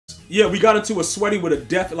Yeah, we got into a sweaty with a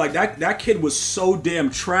death. Like, that kid was so damn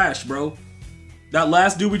trash, bro. That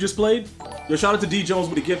last dude we just played. Yo, shout out to D Jones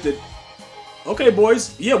with a gifted. Okay,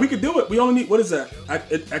 boys. Yeah, we could do it. We only need, what is that? I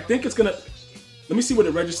think it's gonna, let me see what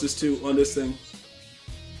it registers to on this thing.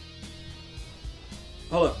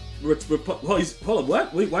 Hold up. Hold up,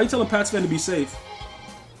 what? Wait, why are you telling Pats fan to be safe?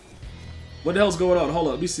 What the hell's going on? Hold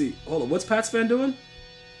up, let me see. Hold up, what's Pats fan doing?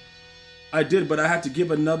 I did, but I had to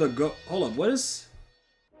give another go. Hold up, what is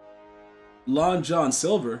Lon John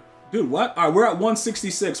Silver? Dude, what? Alright, we're at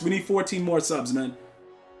 166. We need 14 more subs, man.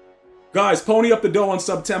 Guys, pony up the dough on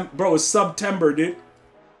September. Bro, it's September, dude.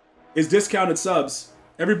 It's discounted subs.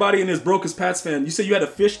 Everybody in this broke as Pats fan. You said you had a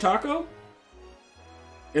fish taco?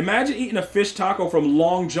 Imagine eating a fish taco from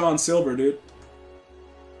Long John Silver, dude.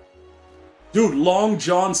 Dude, Long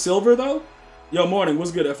John Silver, though? Yo, morning.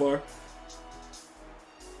 What's good, FR?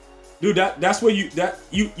 Dude, that's where you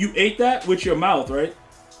ate that with your mouth, right?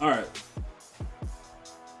 All right.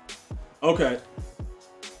 Okay.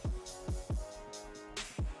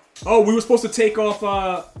 Oh, we were supposed to take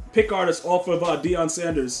off pick artists off of Deion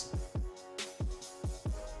Sanders.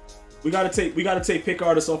 We gotta take pick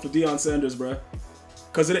artists off of Deion Sanders, bruh.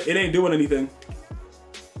 Cause it ain't doing anything.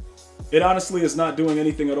 It honestly is not doing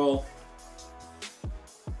anything at all.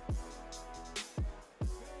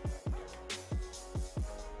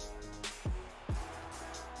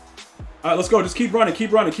 Alright, let's go. Just keep running,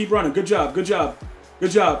 keep running, keep running. Good job, good job,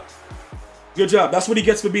 good job. Good job. That's what he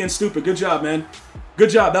gets for being stupid. Good job, man. Good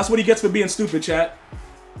job. That's what he gets for being stupid, chat.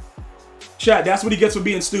 Chat, that's what he gets for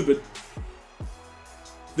being stupid.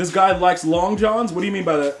 This guy likes Long Johns? What do you mean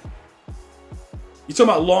by that? You talking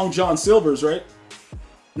about Long John Silvers, right?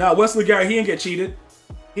 Now, Wesley Gary, he didn't get cheated.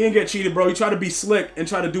 He didn't get cheated, bro. He tried to be slick and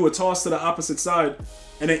try to do a toss to the opposite side.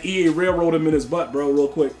 And then EA railroaded him in his butt, bro, real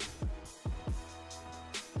quick.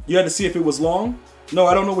 You had to see if it was long? No,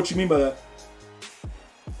 I don't know what you mean by that.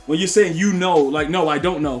 When you're saying you know, like, no, I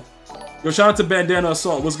don't know. Yo, shout out to Bandana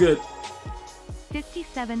Assault. What's good?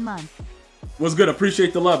 57 months. What's good?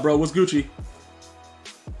 Appreciate the love, bro. What's Gucci?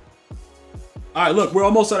 Alright, look, we're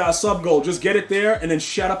almost at our sub goal. Just get it there and then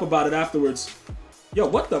shut up about it afterwards. Yo,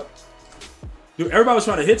 what the? Dude, everybody was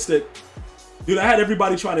trying to hit stick. Dude, I had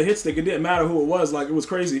everybody trying to hit stick. It didn't matter who it was. Like, it was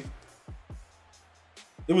crazy.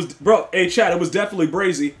 It was, bro, hey, chat, it was definitely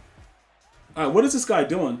brazy. Alright, what is this guy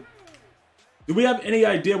doing? Do we have any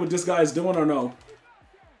idea what this guy is doing or no?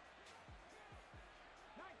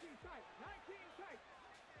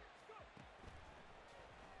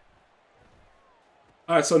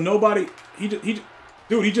 All right, so nobody, dude,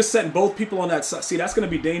 he just sent both people on that side. See, that's going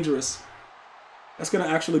to be dangerous. That's going to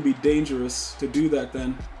actually be dangerous to do that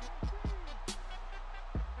then.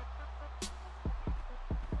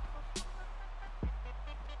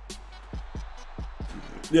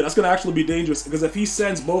 Yeah, that's going to actually be dangerous because if he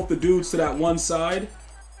sends both the dudes to that one side,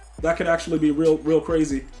 that could actually be real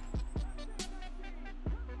crazy.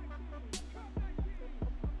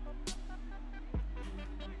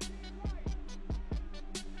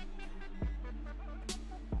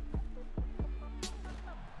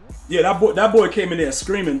 Yeah, that boy came in there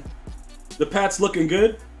screaming. The Pats looking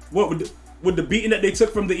good. What with the beating that they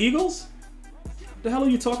took from the Eagles? What the hell are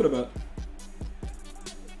you talking about?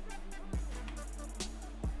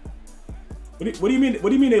 What do you mean?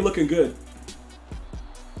 What do you mean they looking good?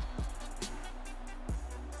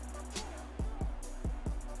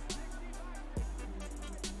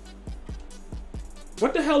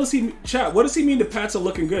 What the hell is he, chat? What does he mean the Pats are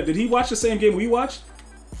looking good? Did he watch the same game we watched?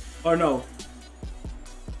 Or no?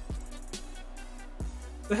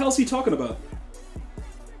 The hell's he talking about?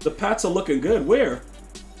 The Pats are looking good. Where?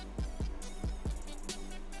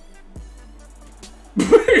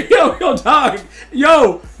 yo, dog.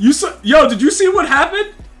 Yo, did you see what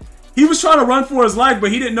happened? He was trying to run for his life,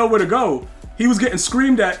 but he didn't know where to go. He was getting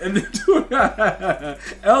screamed at. And LT,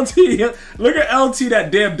 look at LT, that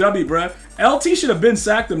damn dummy, bruh. LT should have been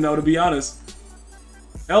sacked him, though, to be honest.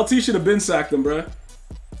 LT should have been sacked him, bruh.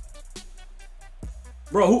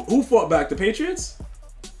 Bro, who fought back? The Patriots?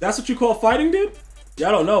 That's what you call fighting, dude? Yeah,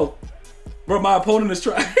 I don't know. Bro, my opponent is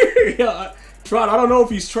trying. Yeah, I don't know if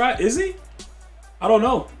he's trying. Is he? I don't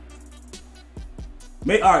know.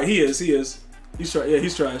 All right, he is. He's trash. Yeah,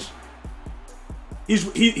 he's trash.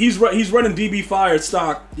 He's running DB fire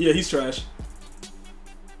stock. Yeah, he's trash.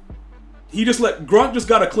 He just Gronk just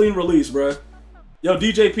got a clean release, bruh. Yo,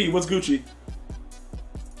 DJP, what's Gucci?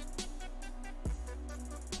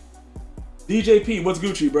 DJP, what's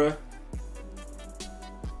Gucci, bruh?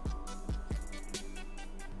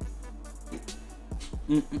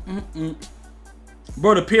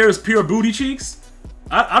 Bro, the pair is pure booty cheeks.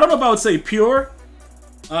 I don't know if I would say pure.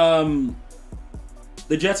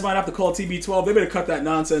 The Jets might have to call TB12. They better cut that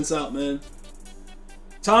nonsense out, man.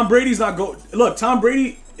 Tom Brady's not go. Look, Tom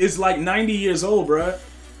Brady is like 90 years old, bruh.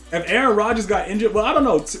 If Aaron Rodgers got injured, well, I don't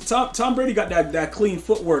know. Tom Brady got that clean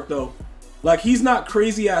footwork, though. Like, he's not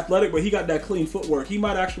crazy athletic, but he got that clean footwork. He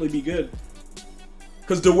might actually be good.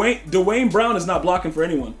 Because Dwayne Brown is not blocking for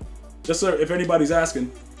anyone. Just so if anybody's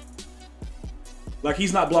asking. Like,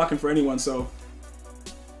 he's not blocking for anyone, so.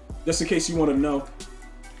 Just in case you wanted to know.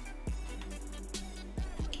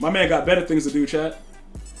 My man got better things to do, chat.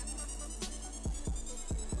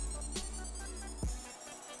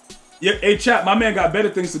 Yeah, hey, chat, my man got better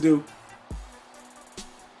things to do.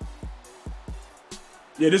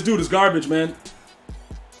 Yeah, this dude is garbage, man.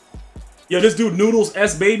 Yeah, this dude Noodles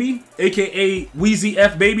S Baby, aka Wheezy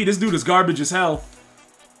F Baby. This dude is garbage as hell.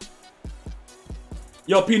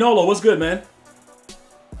 Yo, Pinolo, what's good, man?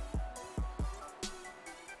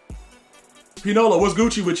 Pinolo, what's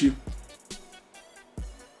Gucci with you?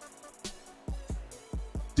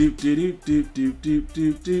 Doop doop doop doop doop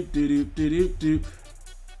doop doop doop doop doop.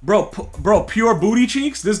 Bro, pure booty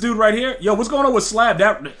cheeks. This dude right here. Yo, what's going on with Slab?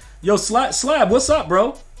 Yo, Slab, what's up,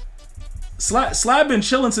 bro? Slab been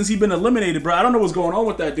chilling since he been eliminated, bro. I don't know what's going on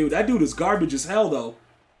with that dude. That dude is garbage as hell, though.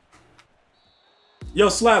 Yo,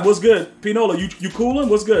 Slab, what's good? Pinola, you coolin'?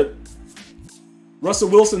 What's good? Russell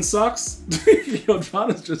Wilson sucks. Yo, Tron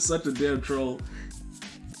is just such a damn troll.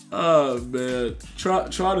 Oh man,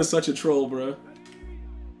 Tron is such a troll, bro.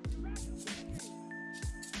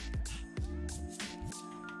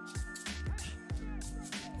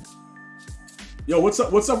 Yo, what's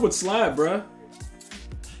up with Slab, bruh?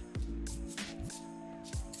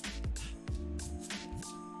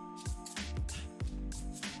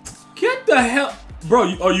 Get the hell,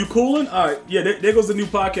 bro! Are you coolin'? All right, yeah. There goes the new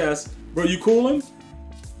podcast, bro. You coolin'?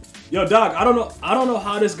 Yo, Doc. I don't know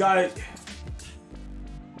how this guy.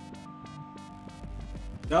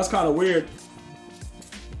 That's kind of weird.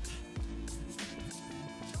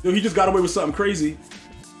 Yo, he just got away with something crazy.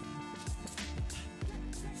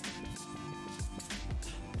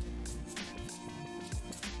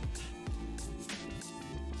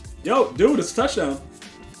 Yo, dude, it's a touchdown.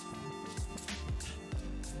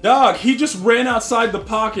 Dog, he just ran outside the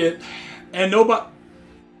pocket and nobody...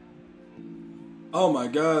 Oh my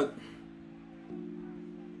god.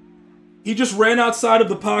 He just ran outside of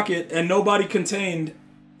the pocket and nobody contained,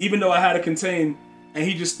 even though I had to contain, and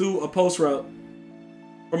he just threw a post route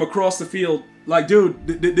from across the field. Like, dude,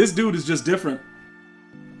 this dude is just different.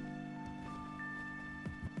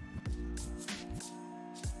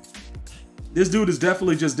 This dude is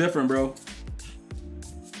definitely just different, bro.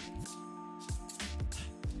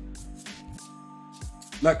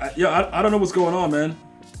 Like, I don't know what's going on, man.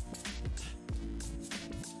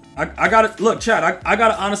 I gotta look, Chad. I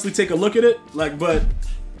gotta honestly take a look at it. Like, but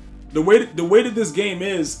the way that this game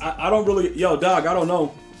is, I don't really. Yo, dog, I don't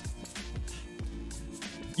know.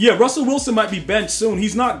 Yeah, Russell Wilson might be benched soon.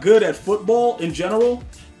 He's not good at football in general,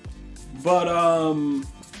 but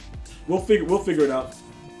we'll figure it out.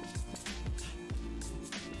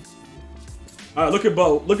 All right, look at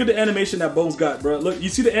Bo. Look at the animation that Bo's got, bro. Look, you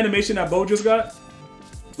see the animation that Bo just got?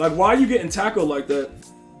 Like, why are you getting tackled like that?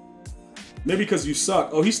 Maybe because you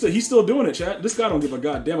suck. Oh, he's still doing it, chat. This guy don't give a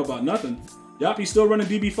goddamn about nothing. Yup, he's still running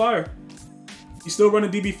DB fire. He's still running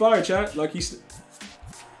DB fire, chat. Like, he's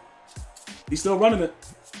still running it.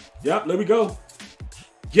 Yep, there we go.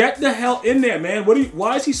 Get the hell in there, man.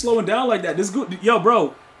 Why is he slowing down like that? This good, yo,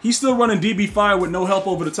 bro. He's still running DB fire with no help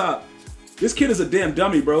over the top. This kid is a damn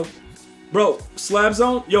dummy, bro. Bro, Slab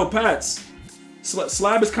zone? Yo, Pats.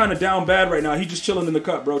 Slab is kind of down bad right now. He's just chilling in the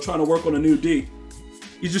cut, bro, trying to work on a new D.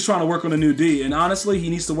 He's just trying to work on a new D. And honestly, he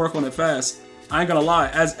needs to work on it fast. I ain't gonna lie.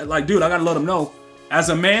 Like, dude, I gotta let him know. As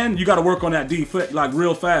a man, you gotta work on that D foot, like,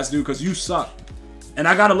 real fast, dude, because you suck. And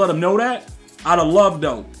I gotta let him know that out of love,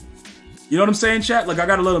 though. You know what I'm saying, chat? Like, I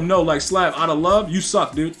gotta let him know, like, Slab, out of love, you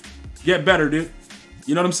suck, dude. Get better, dude.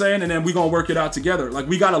 You know what I'm saying? And then we gonna work it out together. Like,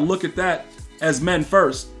 we gotta look at that as men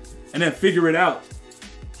first. And then figure it out.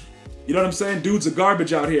 You know what I'm saying? Dudes are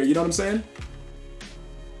garbage out here. You know what I'm saying?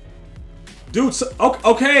 Dude,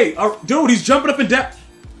 okay. Dude, he's jumping up and down.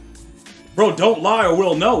 Bro, don't lie or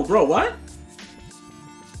we'll know. Bro, what?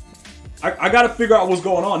 I gotta figure out what's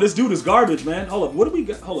going on. This dude is garbage, man. Hold up. What do we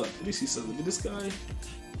got? Hold up. Let me see something. Did this guy...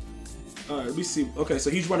 Alright, let me see. Okay, so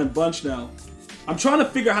he's running bunch now. I'm trying to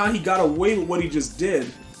figure out how he got away with what he just did.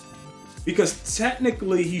 Because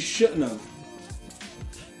technically, he shouldn't have.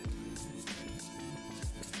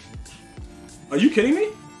 Are you kidding me?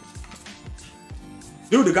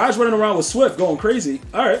 Dude, the guy's running around with Swift going crazy.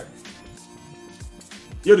 Alright.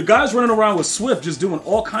 Yo, the guy's running around with Swift just doing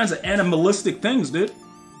all kinds of animalistic things, dude.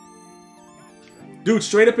 Dude,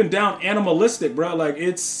 straight up and down animalistic, bro. Like,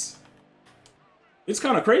 it's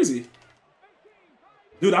kind of crazy.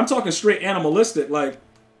 Dude, I'm talking straight animalistic. Like,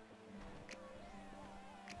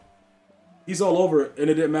 he's all over it, and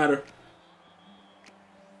it didn't matter.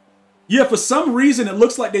 Yeah, for some reason, it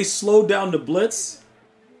looks like they slowed down the blitz.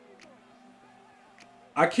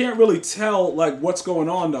 I can't really tell, like, what's going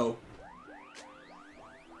on, though.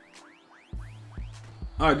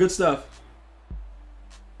 All right, good stuff.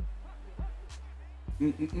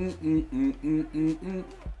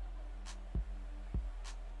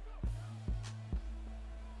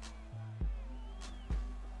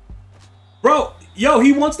 Bro, yo,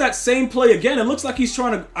 he wants that same play again. It looks like he's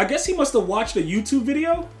trying to... I guess he must have watched a YouTube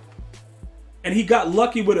video. And he got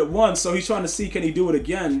lucky with it once, so he's trying to see, can he do it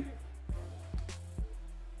again?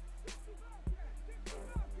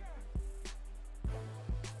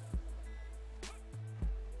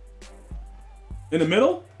 In the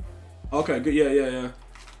middle? Okay, good. Yeah.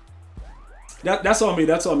 That's on me.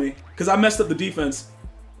 That's on me. Because I messed up the defense.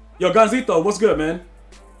 Yo, Gonzito, what's good, man?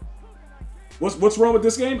 What's wrong with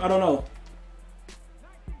this game? I don't know.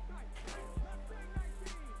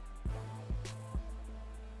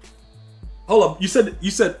 Hold up. You said,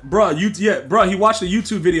 bruh, bruh, he watched a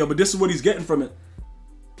YouTube video, but this is what he's getting from it.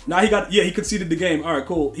 Now he conceded the game. All right,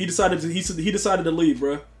 cool. He decided to leave,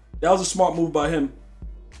 bruh. That was a smart move by him.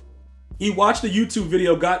 He watched the YouTube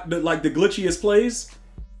video, got the glitchiest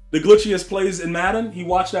plays in Madden. He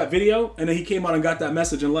watched that video, and then he came out and got that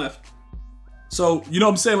message and left. So, you know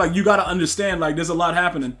what I'm saying? Like, you gotta understand, like, there's a lot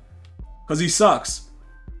happening. Because he sucks.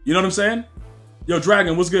 You know what I'm saying? Yo,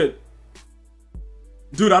 Dragon, what's good?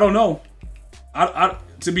 Dude, I don't know.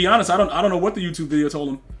 To be honest, I don't know what the YouTube video told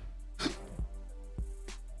him.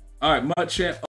 All right, Mud Champ.